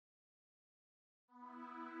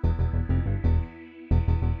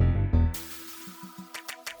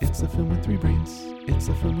It's a film with three brains. It's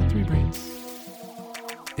a film with three brains.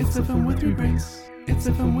 It's a film with three brains. It's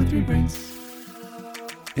a film with three brains.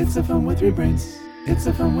 It's a film with three brains. It's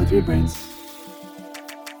a film with three brains.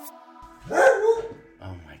 Oh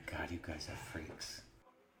my God, you guys are freaks.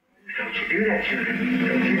 Don't you do that, Judah.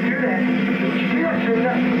 Don't you do that. Don't you do that,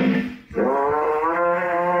 Judah.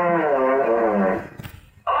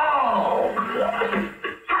 Oh, God.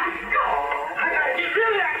 I gotta get rid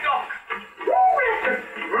of that dog. Woo,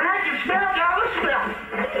 I can smell down the smell.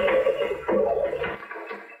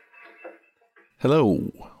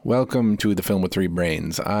 Hello. Welcome to The Film with Three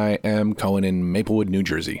Brains. I am Cohen in Maplewood, New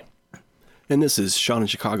Jersey. And this is Sean in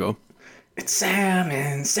Chicago. It's Sam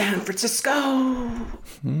in San Francisco.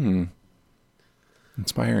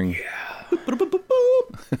 Inspiring. Yeah.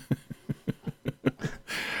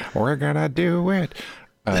 We're gonna do it.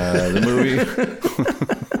 The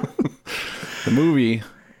movie,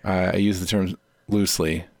 I use the term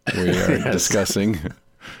loosely, we are discussing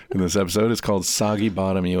in this episode is called Soggy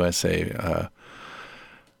Bottom USA.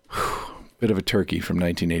 Bit of a turkey from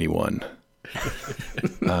 1981.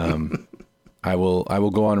 I will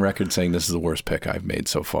go on record saying this is the worst pick I've made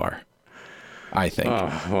so far. I think.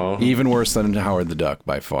 Oh, well, even worse than Howard the Duck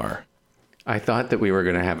by far. I thought that we were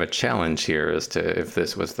going to have a challenge here as to if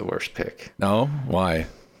this was the worst pick. No? Why?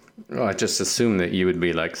 Well, I just assumed that you would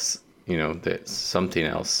be like, you know, that something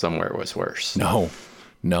else somewhere was worse. No.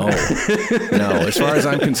 As far as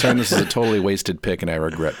I'm concerned, this is a totally wasted pick, and I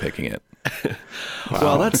regret picking it. Wow.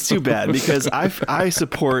 Well, that's too bad because I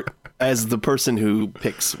support, as the person who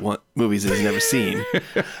picks movies that he's never seen,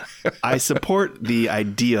 I support the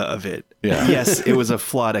idea of it. Yeah. Yes, it was a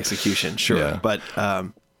flawed execution, sure, yeah. But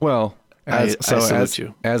well, as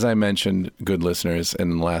I mentioned, good listeners,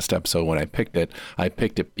 in the last episode when I picked it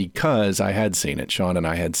because I had seen it. Sean and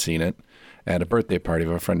I had seen it at a birthday party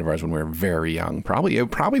of a friend of ours when we were very young. It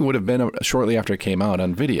probably would have been shortly after it came out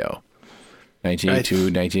on video. 1982,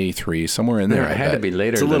 1983, somewhere in there. It had to be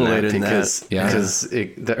later. It's a little later than because, that. Yeah. Because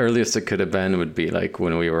the earliest it could have been would be like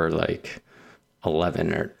when we were like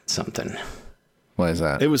 11 or something. Why is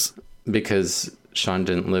that? it was Because Sean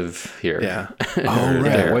didn't live here. yeah. Oh, right.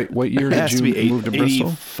 there. What year It has did to you be move to Bristol?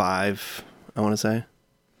 85, I want to say.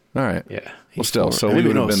 All right. Yeah. Well, still, so I we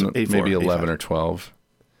think would have no, been 84, maybe 11 85. or 12.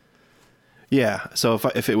 Yeah. So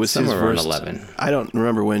if it was Somewhere his around first, 11. I don't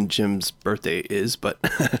remember when Jim's birthday is, but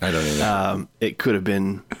I don't either. it could have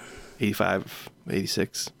been 85,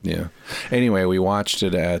 86. Yeah. Anyway, we watched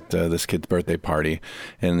it at this kid's birthday party,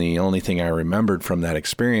 and the only thing I remembered from that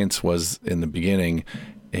experience was in the beginning,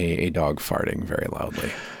 a dog farting very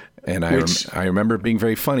loudly. And I remember it being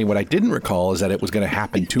very funny. What I didn't recall is that it was going to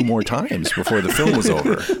happen 2 more times before the film was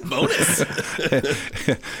over. Bonus.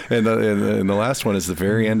 and the last one is the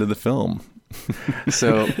very end of the film.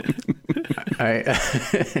 So I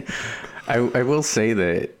will say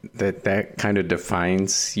that kind of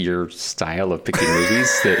defines your style of picking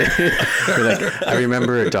movies. That you're like, I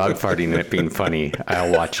remember a dog farting and it being funny.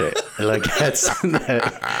 I'll watch it. Like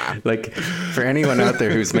like for anyone out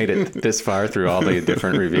there who's made it this far through all the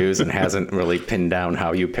different reviews and hasn't really pinned down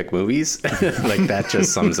how you pick movies, like that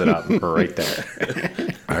just sums it up right there.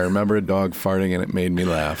 I remember a dog farting and it made me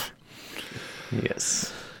laugh.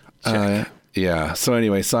 Yes. Yeah. So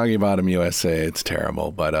anyway, Soggy Bottom USA, it's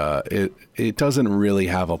terrible, but it doesn't really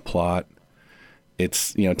have a plot.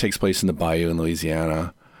 It's, it takes place in the bayou in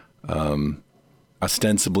Louisiana.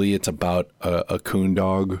 Ostensibly, it's about a coon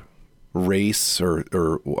dog race, or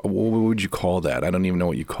what would you call that? I don't even know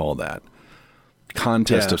what you call that.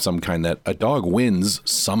 Contest of some kind that a dog wins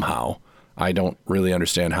somehow. I don't really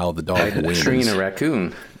understand how the dog wins. A tree and a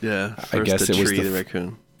raccoon. Yeah. I guess it was the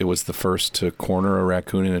raccoon. It was the first to corner a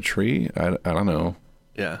raccoon in a tree. I don't know.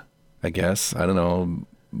 Yeah. I guess. I don't know.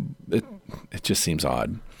 It just seems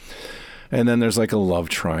odd. And then there's like a love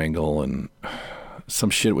triangle and some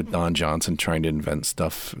shit with Don Johnson trying to invent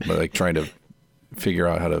stuff, like trying to figure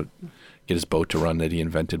out how to get his boat to run that he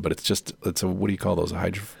invented. But it's a, what do you call those?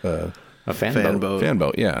 A fan boat. Fan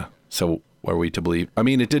boat, yeah. So are we to believe? I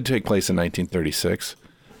mean, it did take place in 1936.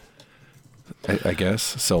 I guess.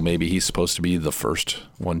 So maybe he's supposed to be the first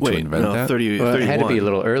one to invent that? 30, Well, it 31. had to be a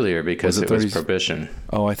little earlier because Was it it was 30s? Prohibition.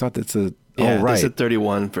 Oh, I thought that's a... Yeah, oh, right. They said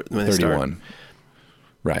 31 when they start. 31.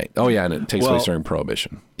 Right. Oh, yeah, and it takes place during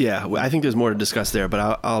Prohibition. Yeah, well, I think there's more to discuss there,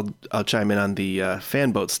 but I'll chime in on the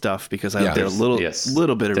fan boat stuff because I did a little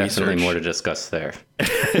bit of research. Definitely more to discuss there.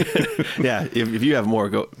 Yeah, if you have more,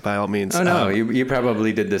 go by all means. Oh, no, you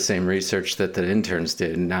probably did the same research that the interns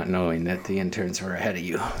did, not knowing that the interns were ahead of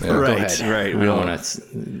you. Yeah. Go Right, ahead. right. We don't want to...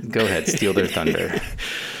 Go ahead, steal their thunder.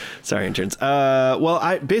 Sorry, interns.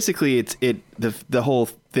 Well, basically the whole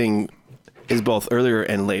thing is both earlier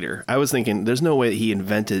and later. I was thinking there's no way that he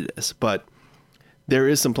invented this, but there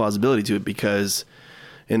is some plausibility to it because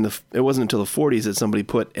it wasn't until the 40s that somebody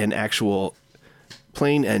put an actual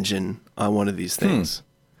plane engine on one of these things.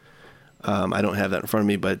 I don't have that in front of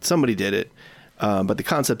me, but somebody did it. But the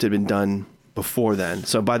concept had been done before then.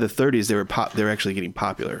 So by the 30s, they were actually getting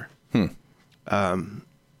popular.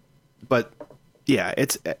 But yeah,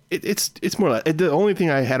 it's more like the only thing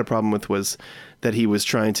I had a problem with was that he was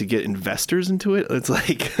trying to get investors into it. It's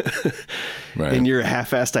like, right. in your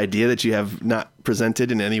half-assed idea that you have not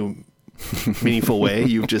presented in any meaningful way,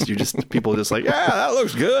 you're just people are just like, yeah, that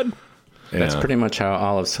looks good. Yeah. That's pretty much how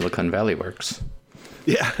all of Silicon Valley works.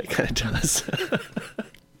 Yeah, it kind of does.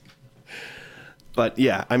 But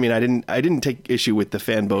yeah, I mean, I didn't take issue with the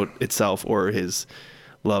fan boat itself or his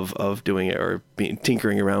love of doing it or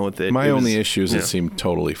tinkering around with it. My only issue is it seemed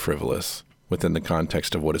totally frivolous within the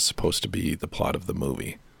context of what is supposed to be the plot of the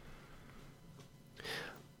movie.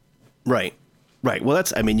 Right. Well,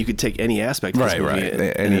 you could take any aspect of this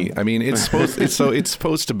movie. I mean, it's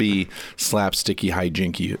supposed to be slapsticky,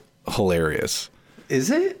 hijinky, hilarious.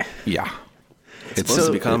 Is it? Yeah. It's supposed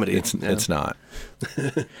to be comedy. It's not.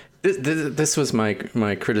 This was my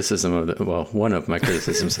criticism of one of my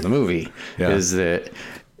criticisms of the movie is that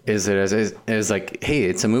as like, hey,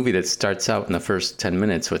 it's a movie that starts out in the first 10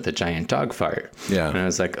 minutes with a giant dog fart. Yeah. And I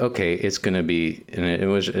was like, okay, it's going to be, and it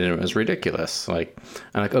was ridiculous. Like,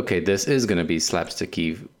 I'm like, okay, this is going to be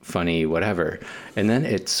slapsticky, funny, whatever. And then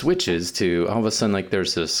it switches to all of a sudden, like,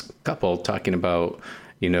 there's this couple talking about,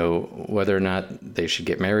 whether or not they should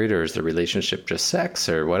get married or is the relationship just sex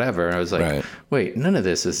or whatever. And I was like, wait, none of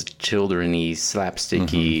this is children-y,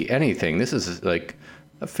 slapsticky, anything. This is like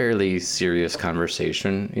a fairly serious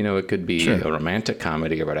conversation. It could be a romantic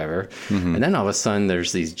comedy or whatever. And then all of a sudden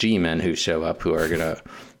there's these G-men who show up who are going to,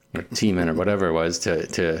 or T-men or whatever it was,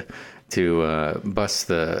 to bust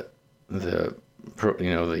the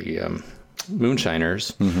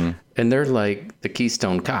moonshiners, and they're like the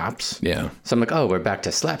Keystone Cops. Yeah. So I'm like, oh, we're back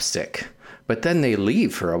to slapstick. But then they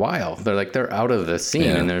leave for a while. They're out of the scene,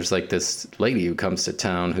 and there's like this lady who comes to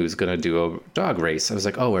town who's gonna do a dog race. I was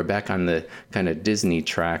like, oh, we're back on the kind of Disney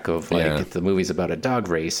track of like the movie's about a dog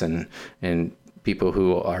race and people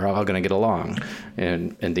who are all gonna get along,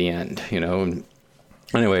 and in the end,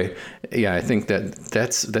 Anyway, yeah, I think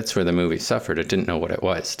that's where the movie suffered. It didn't know what it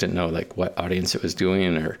was. Didn't know like what audience it was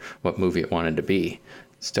doing or what movie it wanted to be.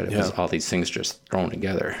 Instead, it was all these things just thrown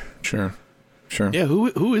together. Sure. Yeah,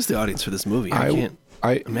 who is the audience for this movie? I can't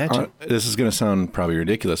imagine. This is going to sound probably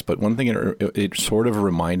ridiculous, but one thing it sort of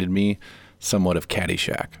reminded me somewhat of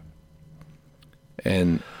Caddyshack.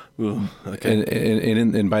 And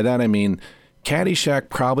by that I mean Caddyshack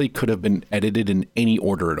probably could have been edited in any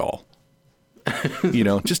order at all.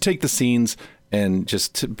 Just take the scenes and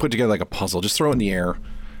just put together like a puzzle. Just throw it in the air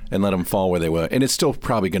and let them fall where they will. And it's still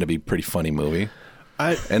probably going to be a pretty funny movie.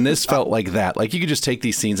 And this felt like that. Like you could just take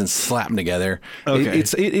these scenes and slap them together. Okay.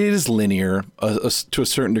 It is linear to a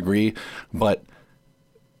certain degree, but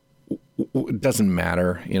it doesn't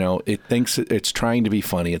matter. It thinks it's trying to be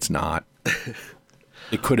funny. It's not.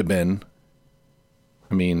 It could have been.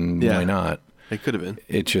 I mean, why not? It could have been.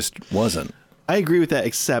 It just wasn't. I agree with that,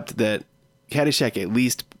 except that Caddyshack at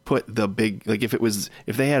least put the big, like if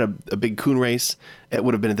they had a big coon race, it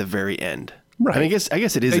would have been at the very end. Right. I mean, I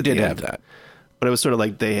guess it is. They did have that, but it was sort of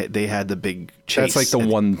like they had the big chase. That's like the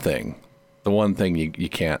one thing you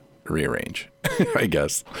can't rearrange, I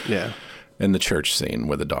guess. Yeah. And the church scene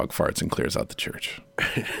where the dog farts and clears out the church.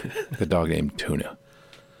 The dog named Tuna.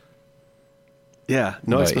 Yeah,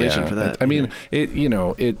 no explanation for that. I mean,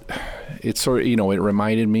 it sort of, it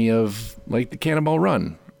reminded me of like the Cannonball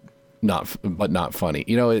Run. But not funny.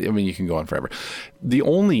 I mean, you can go on forever. The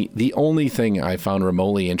only thing I found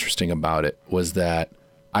remotely interesting about it was that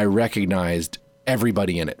I recognized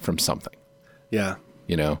everybody in it from something. Yeah.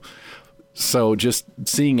 So just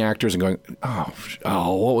seeing actors and going, oh,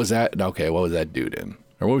 what was that? Okay, what was that dude in?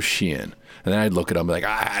 Or what was she in? And then I'd look at them and be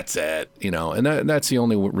like, that's it. And that's the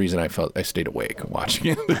only reason I stayed awake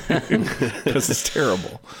watching it. Because it's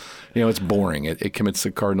terrible. It's boring. It commits the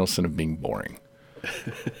cardinal sin of being boring.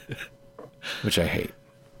 Which I hate.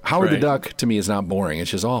 Howard the Duck to me is not boring. It's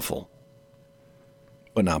just awful,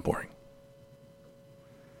 but not boring.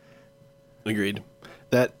 Agreed.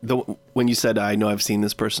 When you said I know I've seen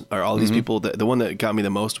this person or all these people, the one that got me the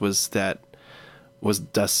most was is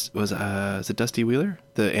it Dusty Wheeler?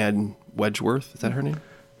 The Ann Wedgeworth, is that her name?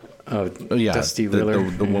 Oh yeah, Dusty Wheeler,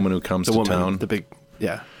 the woman who comes to town. The big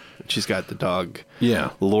she's got the dog.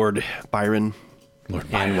 Yeah, Lord Byron.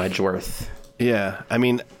 Ann Wedgeworth. Yeah, I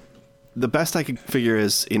mean, the best I could figure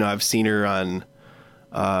is, I've seen her on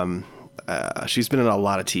She's been in a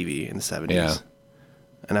lot of TV in the 70s. Yeah.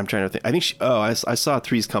 And I'm trying to think. I think I saw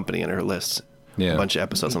Three's Company in her list. Yeah. A bunch of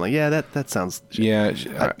episodes. I'm like, yeah, that sounds. Yeah,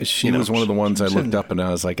 she was one of the ones I looked up, and I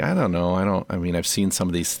was like, I don't know. I mean, I've seen some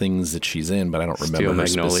of these things that she's in, but I don't remember her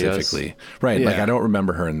specifically. Right, like I don't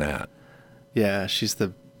remember her in that. Yeah, she's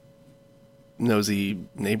the nosy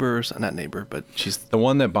neighbor, not neighbor, but she's... The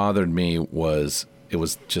one that bothered me was, it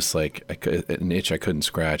was just like an itch I couldn't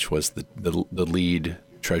scratch, was the lead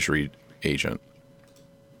Treasury agent.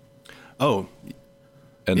 Oh.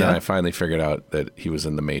 And then I finally figured out that he was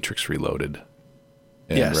in The Matrix Reloaded.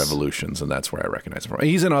 And Revolutions, and that's where I recognize him from.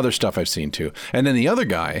 He's in other stuff I've seen too. And then the other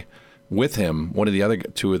guy with him, one of the other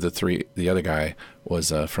two of the three, the other guy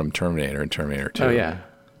was from Terminator and Terminator 2. Oh yeah,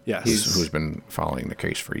 yes, who's been following the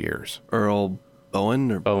case for years. Earl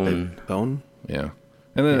Bowen or Bone. Yeah,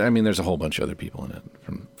 and then I mean, there's a whole bunch of other people in it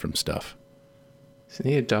from stuff. Isn't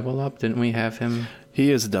he a double up? Didn't we have him?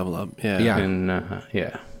 He is a double up. Yeah. Yeah. And,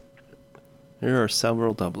 yeah. There are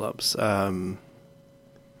several double ups.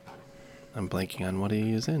 I'm blanking on what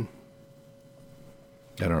he is in.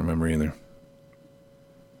 I don't remember either.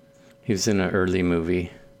 He was in an early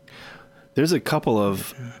movie. There's a couple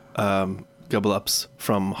of double ups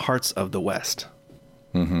from Hearts of the West.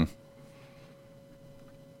 Mm-hmm.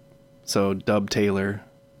 So Dub Taylor,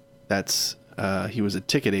 that's he was a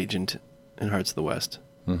ticket agent in Hearts of the West.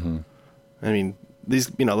 Mm-hmm. I mean,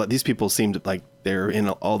 these people seemed like they're in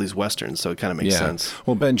all these westerns, so it kind of makes sense.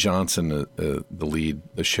 Well, Ben Johnson, the lead,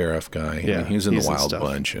 the sheriff guy, I mean, he was in The Wild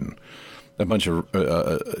Bunch and a bunch of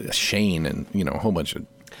Shane and a whole bunch of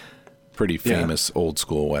pretty famous old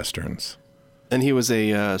school westerns. And he was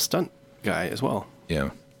a stunt guy as well. Yeah.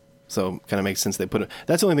 So kind of makes sense they put it.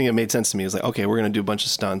 That's the only thing that made sense to me is like, okay, we're going to do a bunch of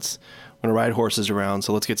stunts. We're going to ride horses around,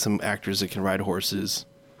 so let's get some actors that can ride horses.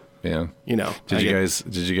 Yeah. Did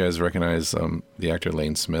you guys recognize the actor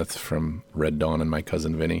Lane Smith from Red Dawn and My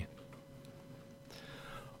Cousin Vinny?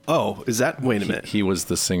 Oh, is that? Wait a minute. He was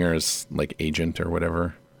the singer's like agent or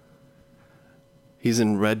whatever. He's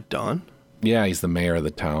in Red Dawn? Yeah, he's the mayor of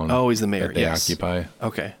the town. Oh, he's the mayor. That they occupy.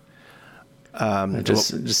 Okay.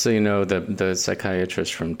 Just so you know, the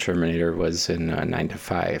psychiatrist from Terminator was in 9 to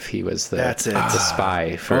 5. He was the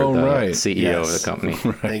spy for the CEO of the company.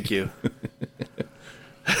 Right. Thank you.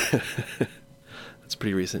 That's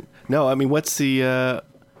pretty recent. No, I mean, what's the?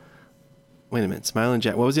 Wait a minute, Smiling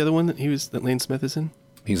Jack. What was the other one that Lane Smith is in?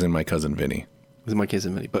 He's in My Cousin Vinny. He's in My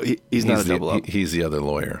Cousin Vinny, but he's not a double up. He's the other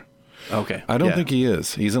lawyer. Okay. I don't think he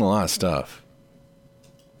is. He's in a lot of stuff.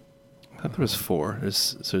 I thought there was 4.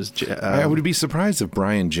 I would be surprised if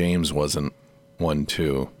Brian James wasn't one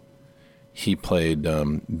too. He played He is.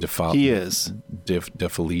 One of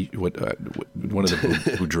the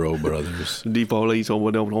Boudreaux brothers.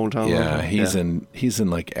 Yeah, he's in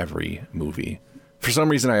like every movie. For some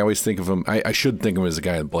reason, I always think of him. I should think of him as a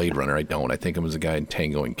guy in Blade Runner. I don't. I think of him as a guy in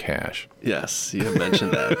Tango and Cash. Yes, you have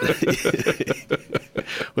mentioned that,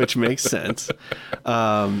 which makes sense.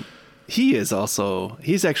 He's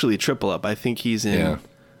actually triple up. I think he's in. Yeah.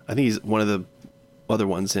 I think he's one of the other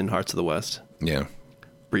ones in Hearts of the West. Yeah.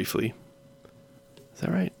 Briefly. Is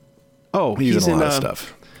that right? Oh, he's in a lot of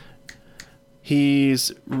stuff. He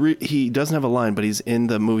doesn't have a line, but he's in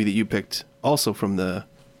the movie that you picked, also from the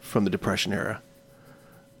Depression era.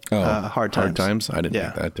 Oh, Hard Times. Hard Times. I didn't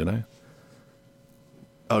pick that, did I?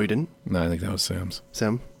 Oh, you didn't? No, I think that was Sam's.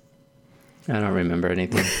 Sam? I don't remember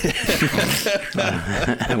anything.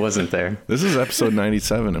 I wasn't there. This is episode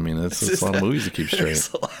 97. I mean, it's a lot of movies to keep straight.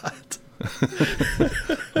 It's a lot.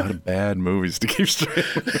 A lot of bad movies to keep straight.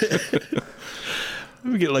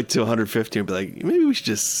 We get like to 150 and be like, maybe we should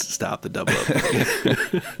just stop the double up.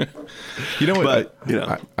 You know what?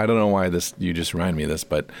 But, I don't know why you just remind me of this,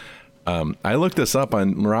 but I looked this up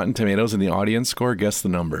on Rotten Tomatoes and the audience score. Guess the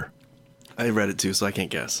number. I read it too, so I can't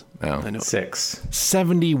guess. Oh. I know 6.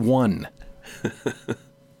 71.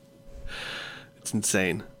 It's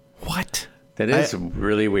insane. What? That is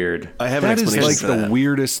really weird. I have an explanation. That is for like that. the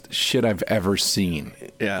weirdest shit I've ever seen.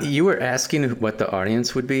 Yeah. You were asking what the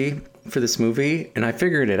audience would be for this movie, and I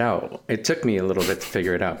figured it out. It took me a little bit to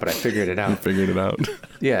figure it out, but I figured it out. You figured it out.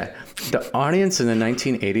 Yeah. The audience in the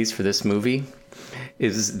 1980s for this movie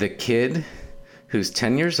is the kid who's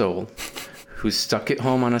 10 years old, who's stuck at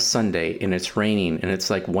home on a Sunday, and it's raining, and it's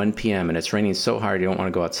like 1 p.m., and it's raining so hard you don't want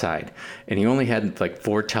to go outside. And you only had like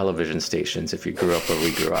 4 television stations if you grew up where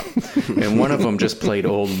we grew up. And one of them just played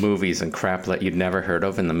old movies and crap that you'd never heard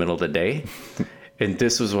of in the middle of the day. And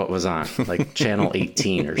this was what was on, like Channel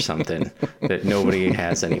 18 or something that nobody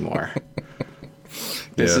has anymore.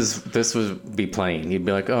 This would be playing. You'd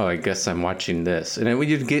be like, oh, I guess I'm watching this. And then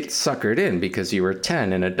you'd get suckered in because you were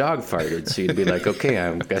 10 and a dog farted. So you'd be like, okay,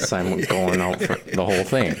 I guess I'm going out for the whole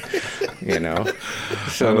thing, you know?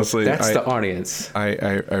 So honestly, that's the audience. I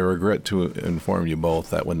regret to inform you both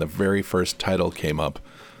that when the very first title came up,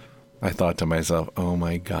 I thought to myself, oh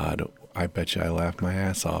my God, I bet you I laughed my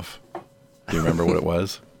ass off. Do you remember what it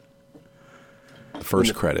was? The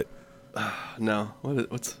first credit. No.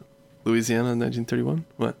 What's Louisiana 1931?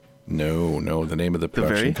 What? No. The name of the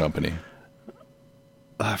production company.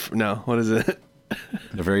 No. What is it?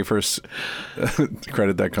 The very first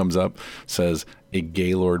credit that comes up says a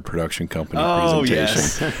Gaylord production company presentation.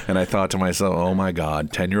 Yes. And I thought to myself, oh my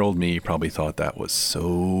God, 10-year-old me probably thought that was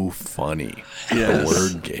so funny. Yes. The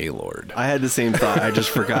word Gaylord. I had the same thought. I just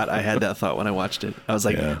forgot I had that thought when I watched it. I was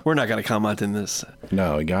like, we're not going to comment in this.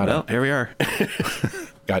 No, we got it. Here we are.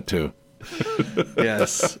 Got to.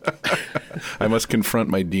 Yes. I must confront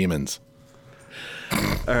my demons.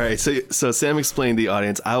 All right, so Sam explained the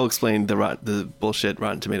audience. I will explain the bullshit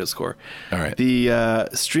Rotten Tomatoes score. All right. The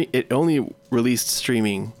it only released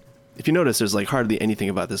streaming. If you notice, there's like hardly anything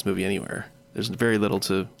about this movie anywhere. There's very little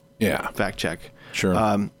to fact check. Sure.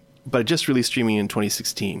 But it just released streaming in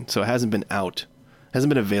 2016, so it hasn't been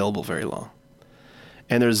available very long.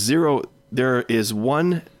 And there is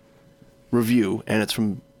one review, and it's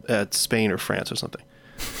from Spain or France or something.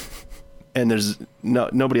 And there's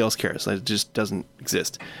nobody else cares. It just doesn't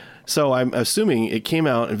exist. So I'm assuming it came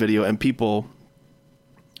out in video, and people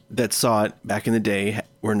that saw it back in the day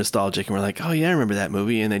were nostalgic and were like, "Oh yeah, I remember that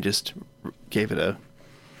movie," and they just gave it a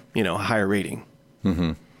higher rating.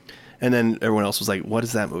 Mm-hmm. And then everyone else was like, "What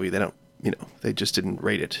is that movie?" They don't, they just didn't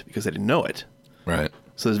rate it because they didn't know it. Right.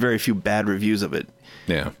 So there's very few bad reviews of it.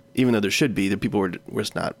 Yeah. Even though there should be, the people were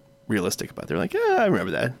just not realistic about it. They're like, "Yeah, I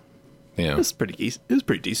remember that. Yeah. It was pretty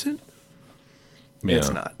decent." Yeah.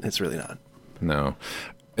 It's not. It's really not. No.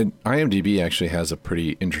 And IMDb actually has a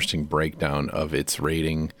pretty interesting breakdown of its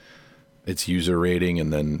rating, its user rating,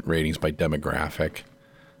 and then ratings by demographic.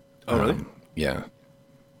 Oh, really? Yeah.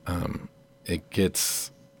 It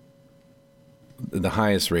gets the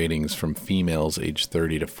highest ratings from females aged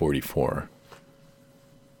 30 to 44.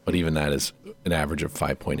 But even that is an average of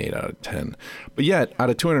 5.8 out of 10. But yet,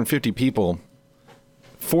 out of 250 people,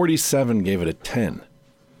 47 gave it a 10.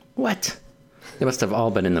 What? They must have all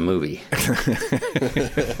been in the movie.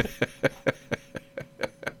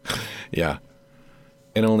 Yeah.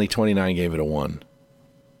 And only 29 gave it a 1.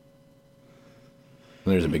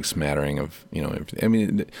 And there's a big smattering of, I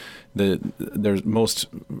mean, the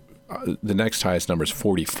next highest number is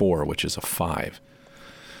 44, which is a 5.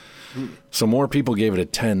 So more people gave it a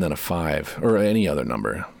 10 than a 5, or any other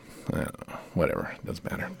number. Whatever, doesn't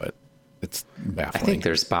matter, but it's baffling. I think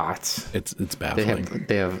there's bots. It's baffling.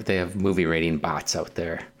 They have movie rating bots out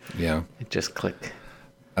there. Yeah. Just click.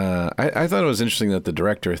 I thought it was interesting that the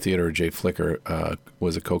director, Theodore J. Flicker,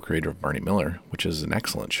 was a co-creator of Barney Miller, which is an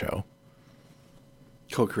excellent show.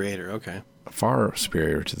 Co-creator, okay. Far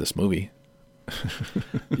superior to this movie.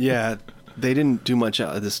 Yeah, they didn't do much. He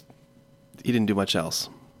didn't do much else.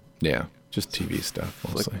 Yeah, just TV stuff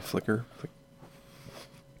mostly. Flicker.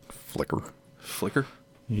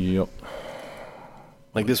 Yep.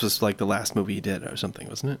 Like this was like the last movie he did or something,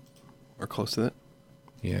 wasn't it? Or close to that?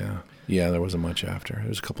 Yeah. Yeah, there wasn't much after. There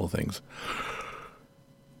was a couple of things,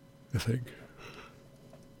 I think.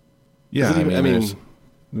 Yeah,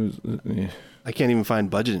 I can't even find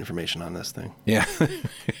budget information on this thing. Yeah.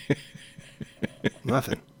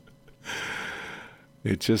 Nothing.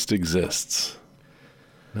 It just exists.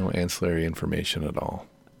 No ancillary information at all.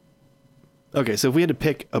 Okay, so if we had to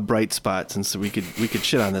pick a bright spot, since we could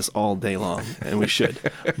shit on this all day long, and we should,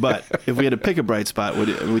 but if we had to pick a bright spot,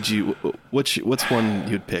 what's one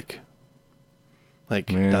you'd pick? Like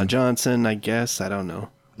Don Johnson, I guess. I don't know.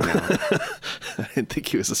 No. I didn't think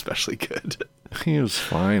he was especially good. He was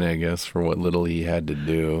fine, I guess, for what little he had to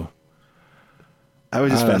do. I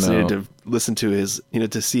was just fascinated to listen to his,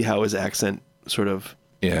 to see how his accent sort of.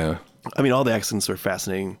 Yeah. I mean, all the accents are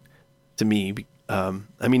fascinating to me.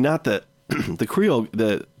 I mean, not the the Creole,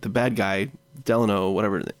 the bad guy, Delano,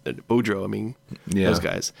 whatever, Boudreaux. I mean, those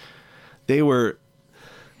guys, they were,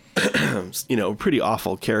 pretty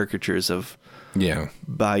awful caricatures of. Yeah.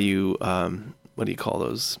 Bayou. What do you call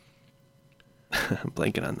those? I'm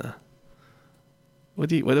blanking on the. What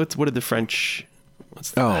did the French?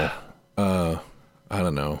 I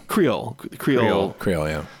don't know. Creole,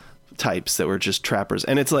 yeah. Types that were just trappers,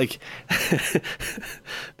 and it's like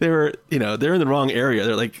they're in the wrong area.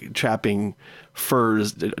 They're like trapping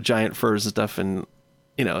furs, giant furs and stuff, and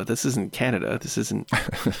this isn't Canada. This isn't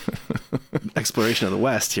exploration of the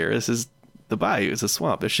West here. This is the bayou. It's a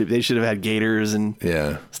swamp. They should have had gators and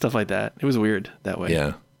stuff like that. It was weird that way.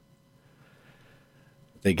 Yeah.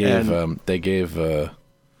 They gave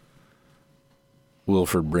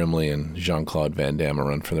Wilford Brimley and Jean-Claude Van Damme a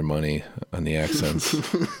run for their money on the accents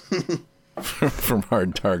from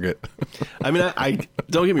Hard Target. I mean, I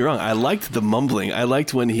don't get me wrong. I liked the mumbling. I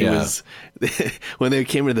liked when he was when they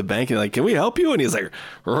came into the bank and like, "Can we help you?" And he's like,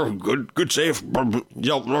 "Oh, good save." He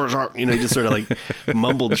just sort of like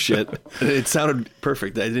mumbled shit. It sounded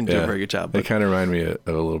perfect. I didn't do a very good job. They kind of remind me of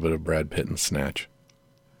a little bit of Brad Pitt in Snatch.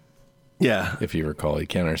 Yeah. If you recall, you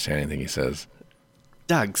can't understand anything he says.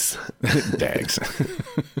 Dogs. Dags.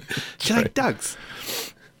 She like dogs.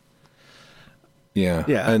 Yeah.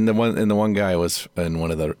 Yeah. And the one guy was in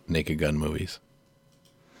one of the Naked Gun movies.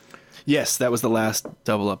 Yes, that was the last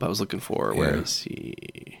double up I was looking for. Where is he?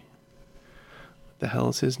 What the hell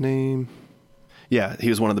is his name? Yeah, he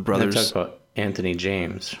was one of the brothers. Talk about Anthony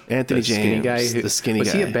James. Anthony James, skinny guy the skinny guy.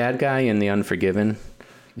 Was he a bad guy in The Unforgiven?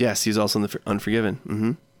 Yes, he's also in The Unforgiven.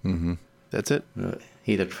 Mm-hmm. Mm-hmm. That's it.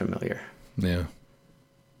 He looked familiar. Yeah.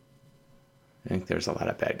 I think there's a lot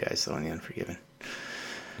of bad guys though in The Unforgiven.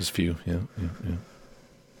 There's a few, yeah.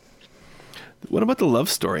 What about the love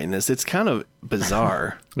story in this? It's kind of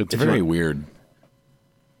bizarre. It's very weird.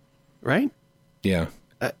 Right? Yeah.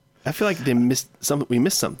 I feel like we missed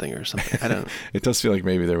something or something. I don't know. It does feel like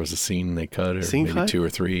maybe there was a scene they cut, or maybe cut? 2 or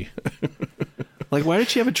 3. Like, why did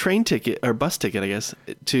she have a train ticket or bus ticket, I guess,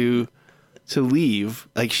 to leave?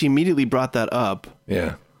 Like, she immediately brought that up.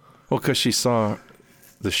 Yeah. Well, because she saw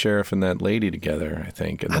the sheriff and that lady together, I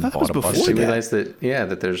think, and then bought a bus. She realized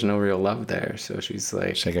that there's no real love there, so she's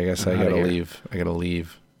like, I guess I gotta leave. I gotta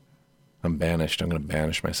leave. I'm banished. I'm gonna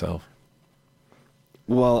banish myself.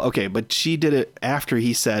 Well, okay, but she did it after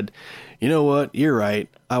he said, "You know what? You're right.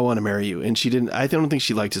 I want to marry you." And she didn't. I don't think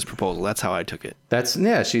she liked his proposal. That's how I took it.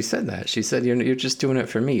 She said that. She said, "You're just doing it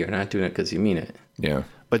for me. You're not doing it because you mean it." Yeah.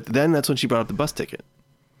 But then that's when she brought up the bus ticket.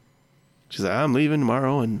 She's like, "I'm leaving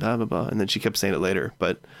tomorrow," and blah blah blah. And then she kept saying it later.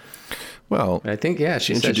 But well, I think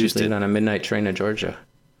she said she's leaving on a midnight train to Georgia.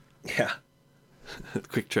 Yeah.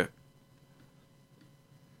 Quick trip.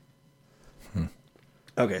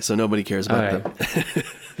 Okay, so nobody cares about that.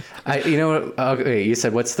 Okay, you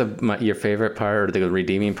said what's your favorite part or the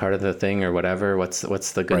redeeming part of the thing or whatever? What's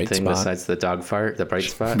the good bright thing spot. Besides the dog fart, the bright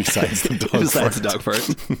spot? Besides the dog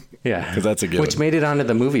fart. Yeah, because that's a good which made it onto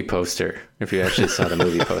the movie poster. If you actually saw the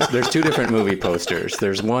movie poster, there's 2 different movie posters.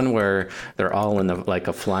 There's one where they're all in like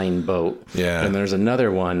a flying boat. Yeah, and there's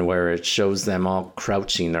another one where it shows them all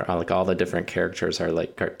crouching. They're like all the different characters are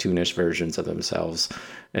like cartoonish versions of themselves,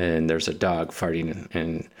 and there's a dog farting,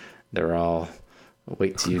 and they're all.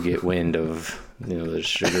 Wait till you get wind of the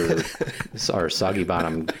sugar or Soggy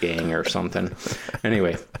Bottom gang or something.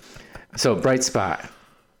 Anyway, so bright spot.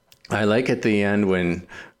 I like at the end when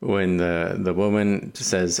the woman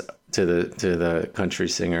says to the country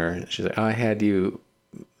singer, she's like, "Oh, I had you,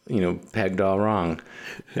 pegged all wrong,"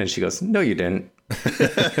 and she goes, "No, you didn't."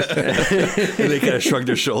 And they kind of shrugged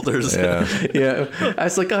their shoulders. Yeah. I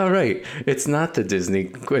was like, all right, it's not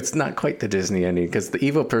quite the Disney ending, because the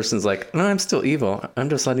evil person's like, no, I'm still evil. I'm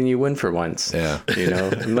just letting you win for once. Yeah.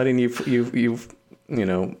 I'm letting you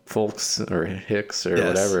folks or hicks or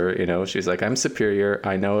whatever, she's like, I'm superior.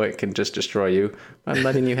 I know it can just destroy you. I'm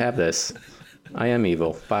letting you have this. I am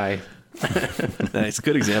evil. Bye. Nice,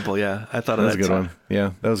 good example. Yeah, I thought that was a good one.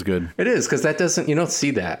 Yeah, that was good. It is, because you don't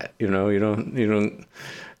see that. You don't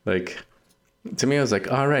like. To me, I was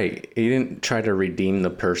like, all right, he didn't try to redeem the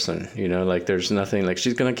person. Like there's nothing. Like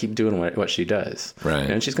she's gonna keep doing what she does, right?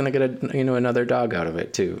 And she's gonna get another dog out of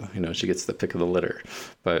it too. She gets the pick of the litter.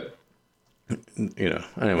 But anyway,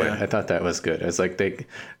 yeah. I thought that was good. I was like, they.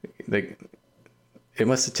 It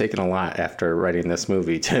must have taken a lot after writing this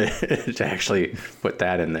movie to actually put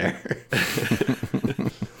that in there.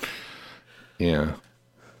 Yeah.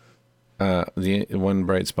 The one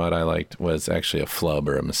bright spot I liked was actually a flub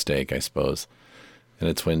or a mistake, I suppose. And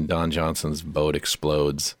it's when Don Johnson's boat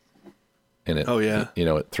explodes. And it,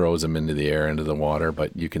 it throws him into the air, into the water,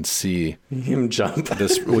 but you can see him jump.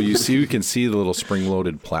 You can see the little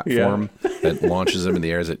spring-loaded platform that launches him in the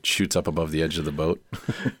air as it shoots up above the edge of the boat.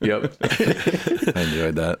 Yep. I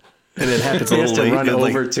enjoyed that. And it happens he has to run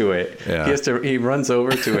over to it. Yeah. He runs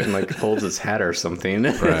over to it and like holds his hat or something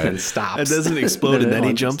and stops. It doesn't explode and then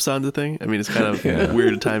he jumps on the thing. I mean, it's kind of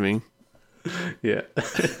weird timing. Yeah.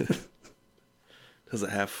 Does it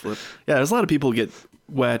half flip? Yeah, there's a lot of people get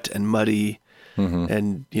wet and muddy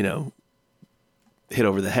and, hit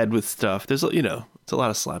over the head with stuff. There's, it's a lot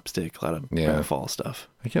of slapstick, a lot of fall stuff.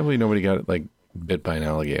 I can't believe nobody got bit by an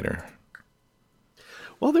alligator.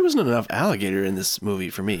 Well, there wasn't enough alligator in this movie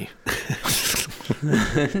for me.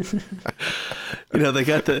 They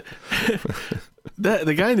got the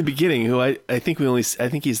guy in the beginning who I think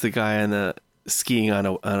he's the guy on the skiing on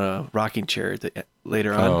a rocking chair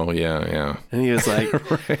later on. Oh yeah. And he was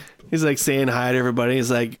like, right. He's like saying hi to everybody. He's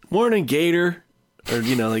like, "Morning, Gator," or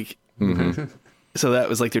like. Mm-hmm. So that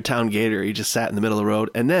was like their town gator. He just sat in the middle of the road,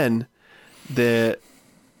 and then they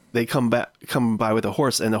come by with a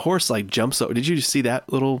horse, and the horse like jumps over. Did you see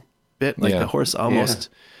that little bit? Like the horse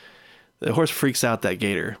the horse freaks out that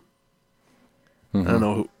gator. Mm-hmm. I don't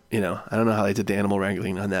know. I don't know how they did the animal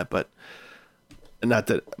wrangling on that, but not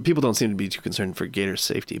that people don't seem to be too concerned for gator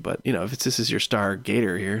safety. But if this is your star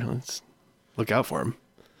gator here, let's look out for him.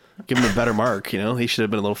 Give him a better mark. He should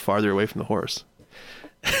have been a little farther away from the horse.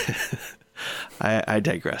 I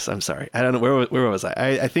digress. I'm sorry. I don't know where was I?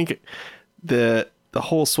 I think the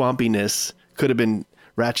whole swampiness could have been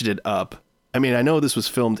ratcheted up. I mean, I know this was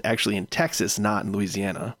filmed actually in Texas, not in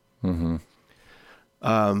Louisiana. Mm-hmm.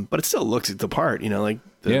 But it still looks the part.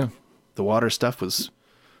 The water stuff was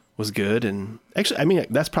good, and actually, I mean,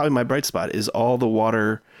 that's probably my bright spot is all the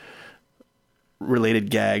water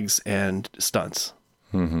related gags and stunts.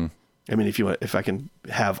 Mm-hmm. I mean, if I can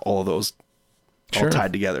have all those. All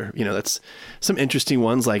tied together, that's some interesting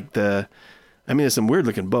ones. Like there's some weird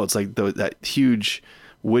looking boats, like that huge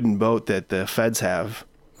wooden boat that the feds have.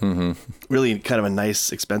 Mm-hmm. Really, kind of a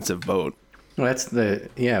nice, expensive boat. Well, that's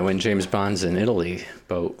when James Bond's in Italy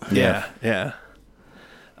boat. Yeah.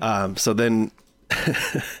 So then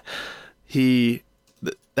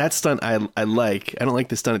that stunt I like. I don't like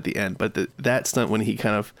the stunt at the end, but that stunt when he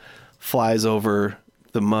kind of flies over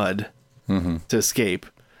the mud to escape.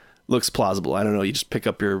 Looks plausible. I don't know. You just pick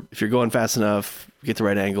up if you're going fast enough, get the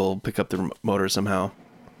right angle, pick up the motor somehow.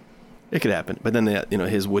 It could happen. But then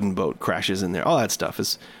his wooden boat crashes in there. All that stuff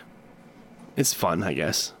it's fun, I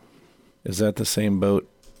guess. Is that the same boat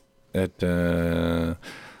at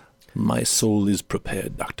My Soul is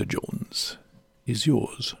Prepared, Dr. Jones is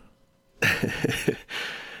yours?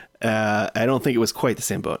 I don't think it was quite the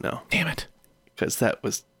same boat, no. Damn it. Because that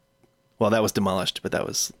was demolished, but that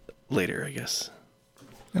was later, I guess.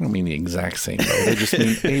 I don't mean the exact same boat. I just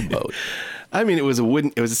mean a boat. I mean, it was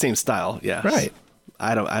the same style. Yeah. Right.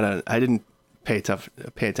 I didn't pay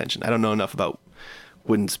attention. I don't know enough about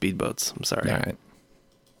wooden speedboats. I'm sorry. All right.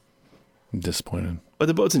 I'm disappointed. But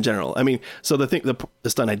the boats in general. I mean, so the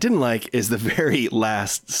stunt I didn't like is the very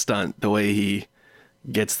last stunt, the way he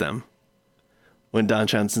gets them. When Don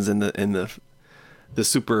Johnson's in the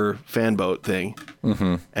super fan boat thing,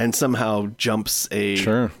 and somehow jumps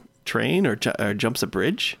a train or jumps a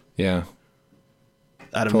bridge. Yeah.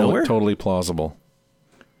 Out of nowhere. Totally plausible.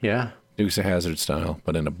 Yeah. Dukes of Hazzard style,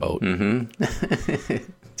 but in a boat. Mm-hmm.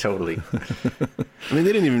 Totally. I mean,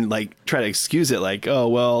 they didn't even try to excuse it. Like, oh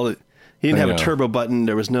well, he didn't have a turbo button.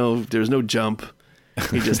 There was no jump.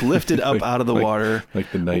 He just lifted up out of the water.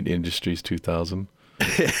 Like the Night Industries 2000.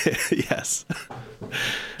 Yes.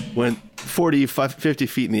 Went 50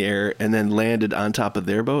 feet in the air and then landed on top of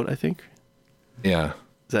their boat, I think. Yeah.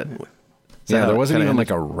 There wasn't even like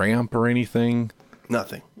a ramp or anything.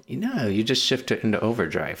 Nothing. You just shift it into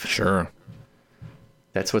overdrive. Sure.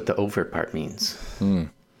 That's what the over part means. I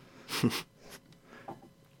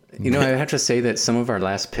have to say that some of our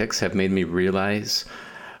last picks have made me realize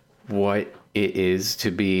what it is to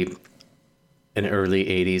be an early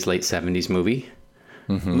 80s, late 70s movie.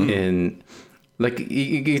 Mm-hmm. And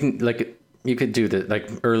you could do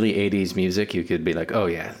the early 80s music. You could be like, oh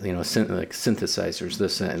yeah, synthesizers,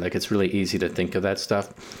 this and it's really easy to think of that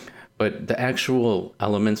stuff. But the actual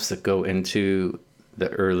elements that go into the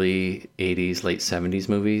early 80s, late 70s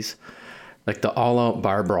movies, like the all-out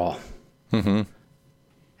bar brawl,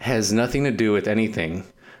 has nothing to do with anything,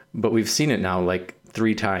 but we've seen it now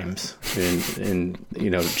 3 times in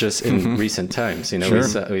just in recent times.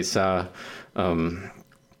 We saw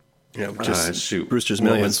Brewster's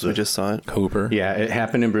Millions. We just saw it. Hooper. Yeah, it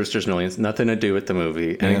happened in Brewster's Millions. Nothing to do with the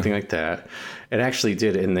movie, anything like that. It actually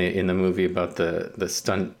did in the movie about the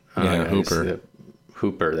stunt. Hooper.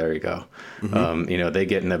 Hooper. There you go. Mm-hmm. They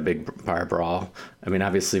get in a big bar brawl. I mean,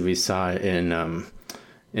 obviously we saw it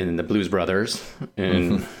in the Blues Brothers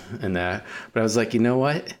and that. But I was like, you know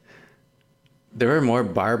what? There are more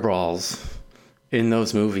bar brawls in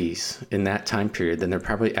those movies in that time period than there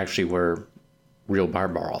probably actually were real bar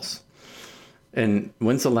brawls. And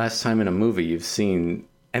when's the last time in a movie you've seen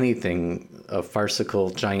anything, a farcical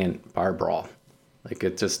giant bar brawl?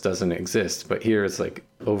 It just doesn't exist. But here it's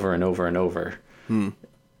over and over and over. I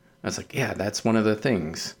was like, yeah, that's one of the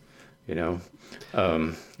things, So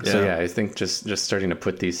I think just starting to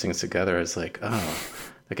put these things together is like, oh,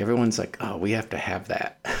 Like everyone's like, oh, we have to have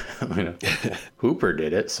that. Hooper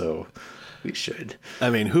did it, so we should. I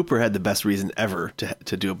mean, Hooper had the best reason ever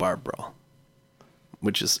to do a bar brawl,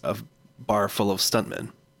 which is a bar full of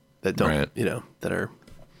stuntmen that don't, that are,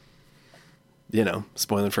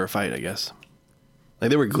 spoiling for a fight, I guess. Like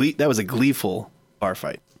they were that was a gleeful bar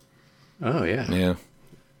fight. Oh yeah. Yeah.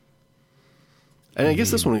 And I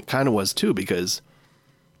guess this one kind of was too, because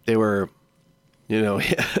they were,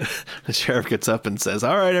 the sheriff gets up and says,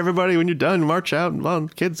 all right, everybody, when you're done, march out. And well,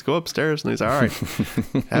 kids, go upstairs. And he's all right,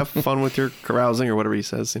 have fun with your carousing or whatever he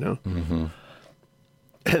says, Mm-hmm.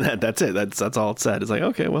 And that's it. That's all it said. It's like,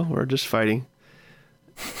 okay, well, we're just fighting.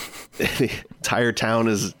 The entire town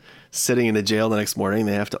is sitting in the jail the next morning.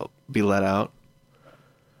 They have to be let out.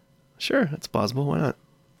 Sure, that's plausible. Why not?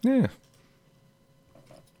 Yeah.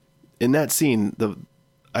 In that scene, this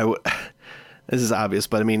is obvious,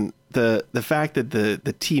 but I mean, the fact that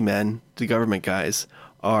the T-men, the government guys,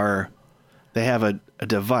 they have a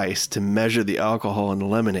device to measure the alcohol in the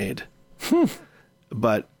lemonade,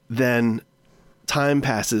 but then time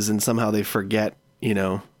passes and somehow they forget,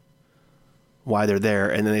 why they're there,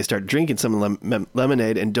 and then they start drinking some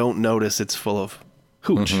lemonade and don't notice it's full of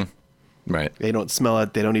hooch. Mm-hmm. Right. They don't smell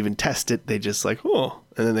it. They don't even test it. They just like, and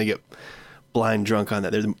then they get blind drunk on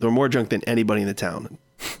that. They're more drunk than anybody in the town.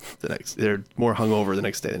 They're more hungover the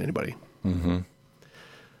next day than anybody. Mm-hmm.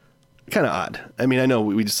 Kind of odd. I mean, I know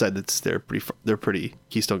we just said they're pretty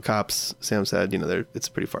Keystone Cops. Sam said, it's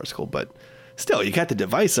pretty farcical, but still, you got the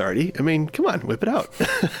device already. I mean, come on, whip it out.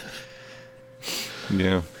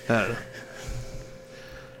 Yeah. I don't know.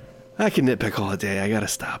 I can nitpick all day. I gotta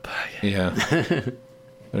stop. Yeah.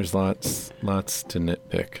 There's lots to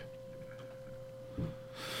nitpick.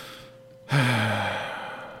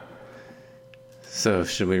 So,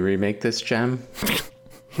 should we remake this, Gem?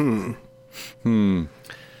 I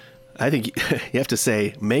think you have to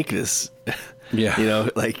say, make this. Yeah.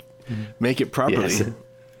 Make it properly. Yes.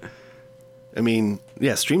 I mean,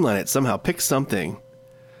 yeah, streamline it somehow. Pick something.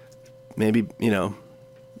 Maybe,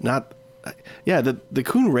 not... Yeah, the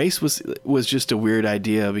coon race was just a weird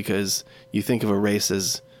idea, because you think of a race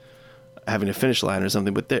as having a finish line or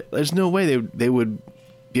something, but there's no way they would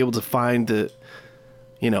be able to find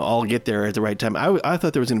all get there at the right time. I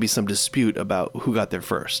thought there was going to be some dispute about who got there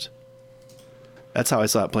first. That's how I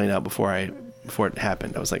saw it playing out before it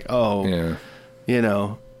happened. I was like, Sissy's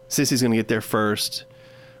going to get there first,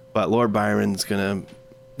 but Lord Byron's they're going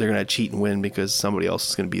to cheat and win because somebody else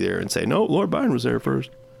is going to be there and say, no, Lord Byron was there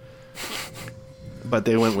first. But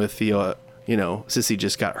they went with the, Sissy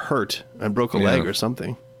just got hurt and broke a leg or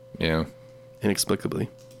something. Yeah. Inexplicably.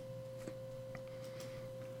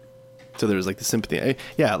 So there was the sympathy.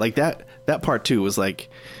 Yeah, that part too was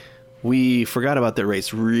we forgot about that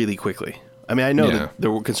race really quickly. I mean, I know that they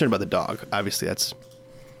were concerned about the dog. Obviously,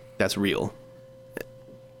 that's real.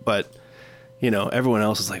 But, everyone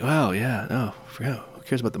else is like, wow, yeah, no, who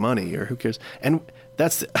cares about the money, or who cares? And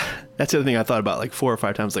that's the other thing I thought about 4 or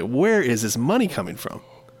 5 times. Where is this money coming from?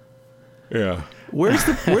 Yeah. Where's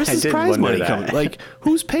this prize money coming?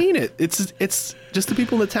 Who's paying it? It's just the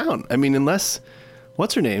people in the town. I mean, unless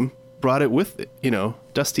what's her name brought it with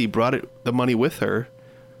Dusty brought the money with her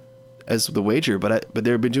as the wager, but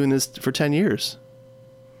they've been doing this for 10 years.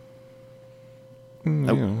 So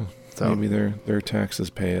maybe their taxes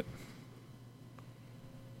pay it.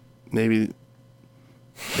 Maybe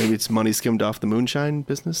it's money skimmed off the moonshine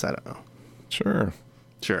business. I don't know. Sure.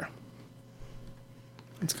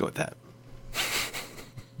 Let's go with that.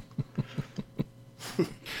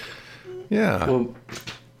 Yeah. Well,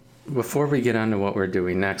 before we get on to what we're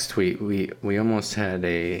doing next, we almost had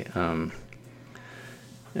a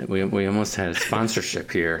we almost had a sponsorship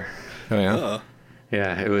here. Oh yeah.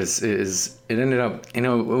 Yeah, it ended up,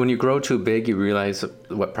 when you grow too big, you realize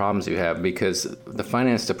what problems you have, because the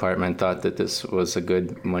finance department thought that this was a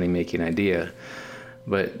good money-making idea,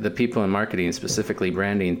 but the people in marketing, specifically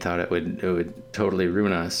branding, thought it would totally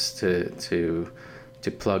ruin us to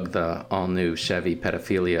plug the all-new Chevy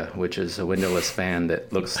Pedophilia, which is a windowless van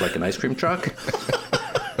that looks like an ice cream truck.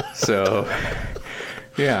 So,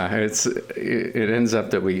 yeah, it ends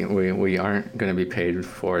up that we aren't going to be paid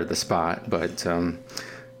for the spot, but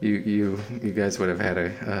you guys would have had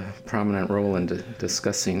a prominent role in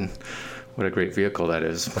discussing what a great vehicle that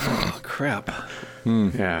is. Oh crap!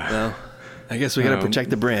 Yeah. Well, I guess we got to protect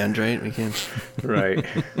the brand, right? We can't. Right.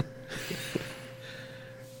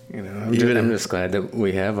 I'm just glad that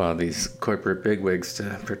we have all these corporate bigwigs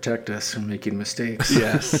to protect us from making mistakes.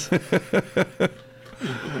 Yes.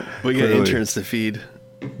 We got interns to feed.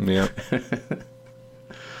 Yeah.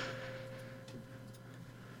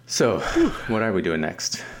 So, what are we doing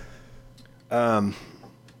next?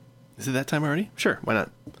 Is it that time already? Sure, why not?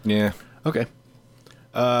 Yeah. Okay.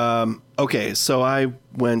 Okay, so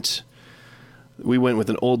we went with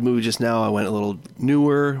an old movie just now. I went a little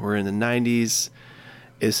newer. We're in the 90s.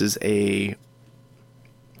 This is a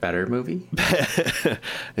better movie.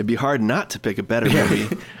 It'd be hard not to pick a better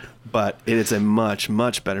movie, but it is a much,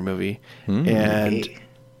 much better movie. And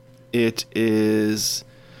it is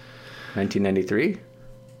 1993.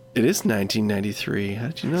 It is 1993. How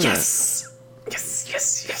did you know that? Yes.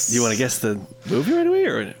 You want to guess the movie right away,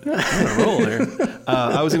 or I'm on a roll there?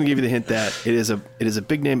 I was going to give you the hint that it is a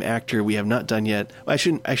big name actor we have not done yet. I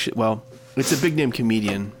should. Well, it's a big name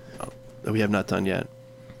comedian that we have not done yet.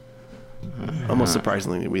 Almost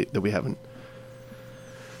surprisingly that we haven't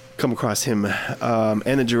come across him.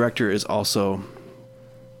 And the director is also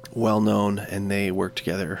well known, and they work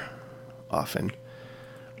together often.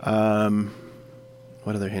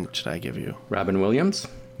 What other hint should I give you? Robin Williams.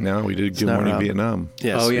 No, we did Good Morning Vietnam.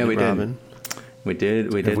 Yes. Oh yeah, we Robin.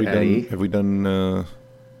 did. We did Eddie. Have we done?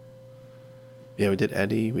 Yeah, we did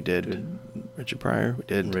Eddie. We did Richard Pryor. We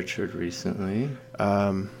did Richard recently.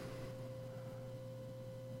 I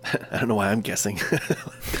don't know why I'm guessing.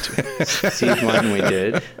 Steve Martin. We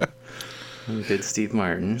did. We did Steve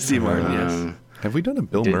Martin. Steve Martin. Yes. Have we done a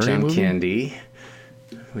Bill we did Murray John movie? Candy.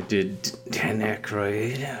 We did Dan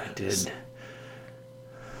Aykroyd. We did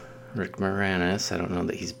Rick Moranis. I don't know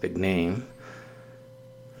that he's a big name.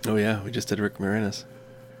 Oh yeah, we just did Rick Moranis.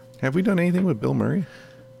 Have we done anything with Bill Murray?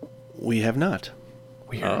 We have not.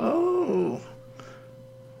 Weird. Oh.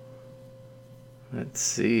 Let's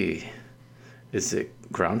see. Is it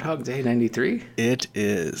Groundhog Day 93? It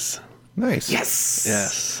is. Nice. Yes.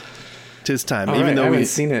 Yes. 'Tis time. All Even right, though I we haven't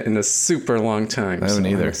seen it in a super long time. I haven't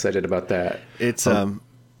either. I'm excited about that. it's go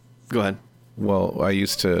ahead. Well, I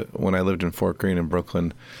used to, when I lived in Fort Greene in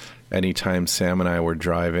Brooklyn, anytime Sam and I were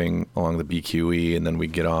driving along the BQE and then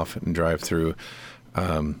we'd get off and drive through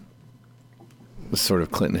the sort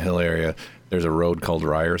of Clinton Hill area, there's a road called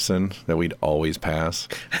Ryerson that we'd always pass.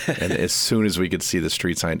 And as soon as we could see the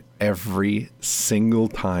street sign, every single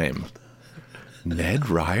time, Ned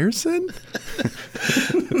Ryerson?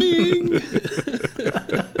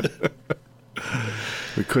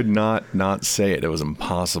 We could not say it. It was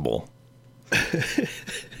impossible.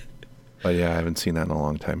 But yeah, I haven't seen that in a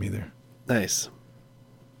long time either. Nice.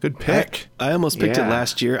 Good pick. I almost picked it Yeah.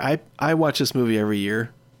 last year. I watch this movie every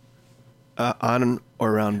year, on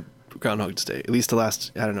or around Groundhog's Day. At least the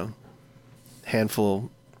last, I don't know,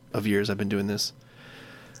 handful of years I've been doing this,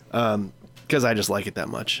 because I just like it that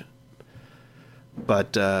much.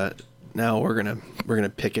 But now we're gonna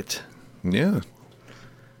pick it. Yeah.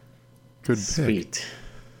 Good pick. Sweet.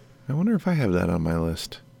 I wonder if I have that on my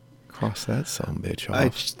list. Cross that son of a bitch off. I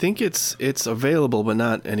think it's available, but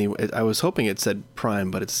not any. I was hoping it said Prime,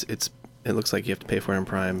 but it looks like you have to pay for it on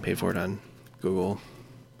Prime, pay for it on Google.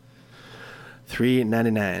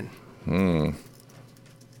 $3.99.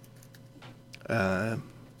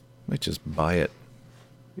 Might just buy it.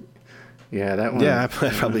 Yeah, that one. Yeah, I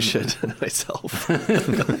probably should myself.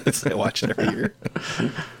 I watch it every year.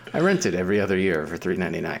 I rent it every other year for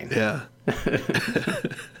 $3.99. Yeah.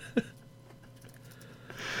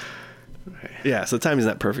 Yeah, so the timing's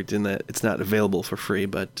not perfect in that it's not available for free,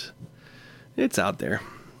 but it's out there.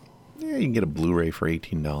 Yeah, you can get a Blu-ray for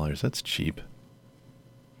 $18. That's cheap.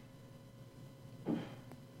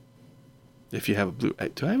 If you have a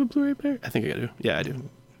do I have a Blu-ray player? I think I do. Yeah, I do.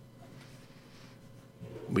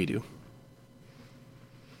 We do.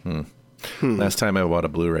 Last time I bought a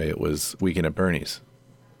Blu-ray, it was Weekend at Bernie's.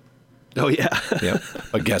 Oh yeah. Yep.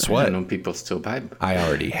 But guess I what? know people still buy them. I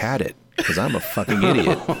already had it because I'm a fucking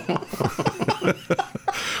idiot.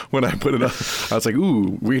 When I put it on, I was like,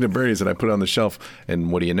 ooh, Weekend at Bernie's, and I put it on the shelf.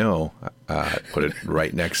 And what do you know? I put it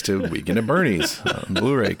right next to Weekend at Bernie's on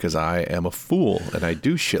Blu-ray because I am a fool and I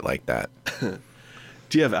do shit like that.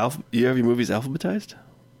 Do you have your movies alphabetized?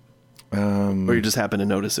 Or you just happen to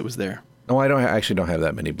notice it was there? No, I actually don't have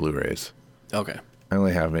that many Blu-rays. Okay. I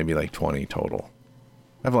only have maybe like 20 total.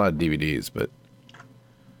 I have a lot of DVDs, but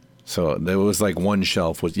so there was like one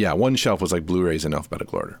shelf was like Blu-rays in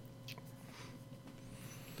alphabetical order.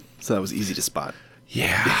 So that was easy to spot.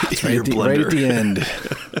 Yeah, it's Your right at the blunder. end,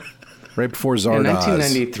 right before Zardoz. And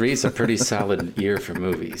 1993 is a pretty solid year for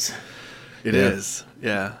movies. It is.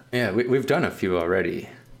 Yeah. Yeah, we've done a few already.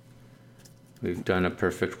 We've done A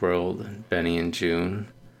Perfect World, Benny and June,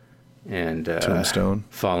 and Tombstone,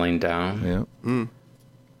 Falling Down. Yeah.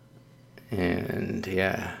 And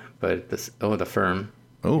yeah, but The Firm.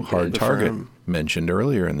 Oh, Hard The Target Firm. mentioned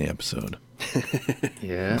earlier in the episode.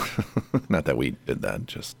 Yeah. Not that we did that,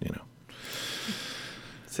 just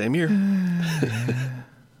Same year.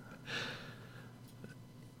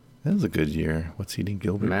 That was a good year. What's Eating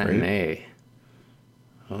Gilbert? Matinee.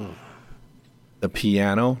 The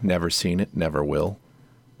Piano, never seen it, never will.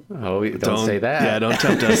 Oh, don't say that. Yeah, don't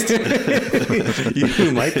tempt us.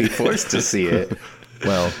 You might be forced to see it.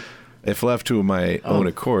 Well, if left to my own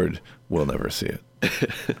accord, we'll never see it.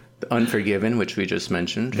 Unforgiven, which we just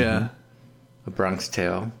mentioned. Yeah. A Bronx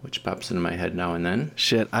Tale, which pops into my head now and then.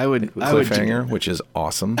 Shit, I would Cliffhanger, which is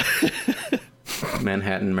awesome.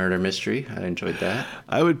 Manhattan Murder Mystery. I enjoyed that.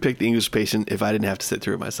 I would pick The English Patient if I didn't have to sit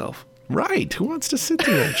through it myself. Right. Who wants to sit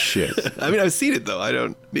through that shit? I mean, I've seen it, though. I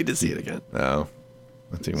don't need to see it again. No.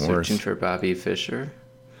 That's even Searching worse. for Bobby Fischer.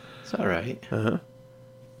 It's all right. Uh-huh.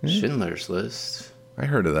 Schindler's List. I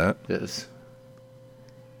heard of that. Is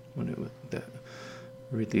when it was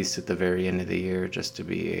released at the very end of the year just to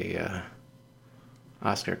be a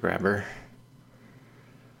Oscar grabber.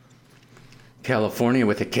 California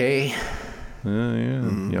with a K. Yeah.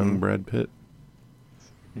 Young Brad Pitt.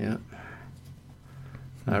 Yeah.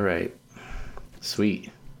 All right.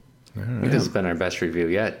 Sweet. All I right. think this has been our best review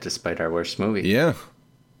yet, despite our worst movie. Yeah.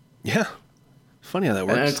 Yeah. Funny how that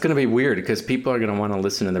works. And it's going to be weird because people are going to want to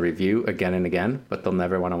listen to the review again and again, but they'll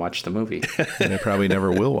never want to watch the movie. And they probably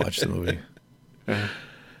never will watch the movie.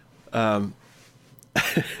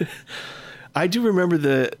 I do remember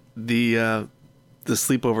the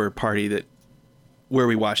sleepover party where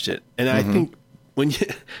we watched it, and I think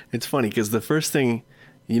it's funny because the first thing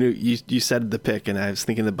you said the pick, and I was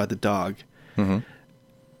thinking about the dog. Mm-hmm.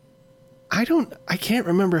 I can't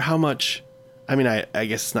remember how much. I mean, I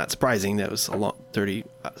guess it's not surprising that was 30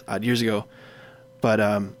 odd years ago, but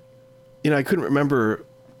I couldn't remember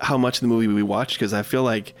how much of the movie we watched because I feel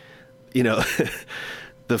like,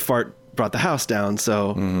 the fart brought the house down.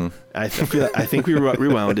 So I think we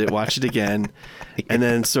rewound it, watched it again, and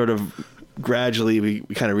then sort of gradually we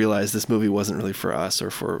kind of realized this movie wasn't really for us or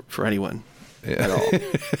for anyone at all.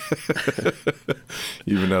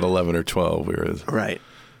 Even at 11 or 12, we were right.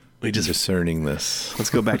 We just discerning this.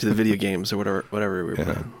 Let's go back to the video games or whatever we were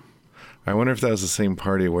playing. I wonder if that was the same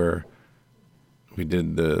party where we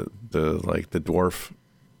did the dwarf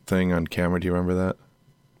thing on camera. Do you remember that?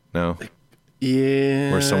 No.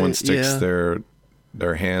 Yeah. Where someone sticks their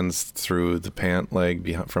hands through the pant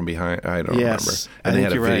leg from behind. I don't remember. And they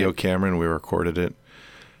had a video camera and we recorded it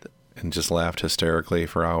and just laughed hysterically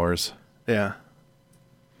for hours. Yeah.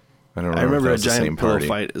 I don't know. I remember if a that was giant pillow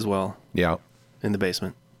fight as well. Yeah. In the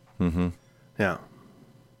basement. Mm-hmm. Yeah.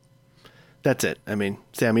 That's it. I mean,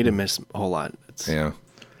 Sam, you didn't miss a whole lot. Yeah.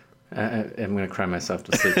 I'm going to cry myself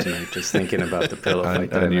to sleep tonight just thinking about the pillow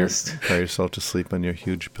fight that I missed. Cry yourself to sleep on your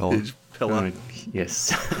huge pillow. Huge pillow.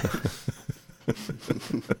 Yes.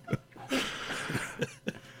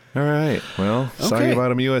 All right. Well, Soggy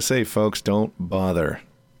Bottom USA, folks. Don't bother.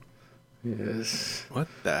 Yes. What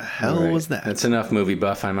the hell was that? That's enough, movie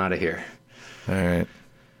buff. I'm out of here. All right.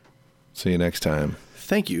 See you next time.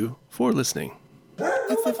 Thank you for listening.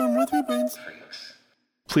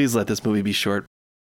 Please let this movie be short.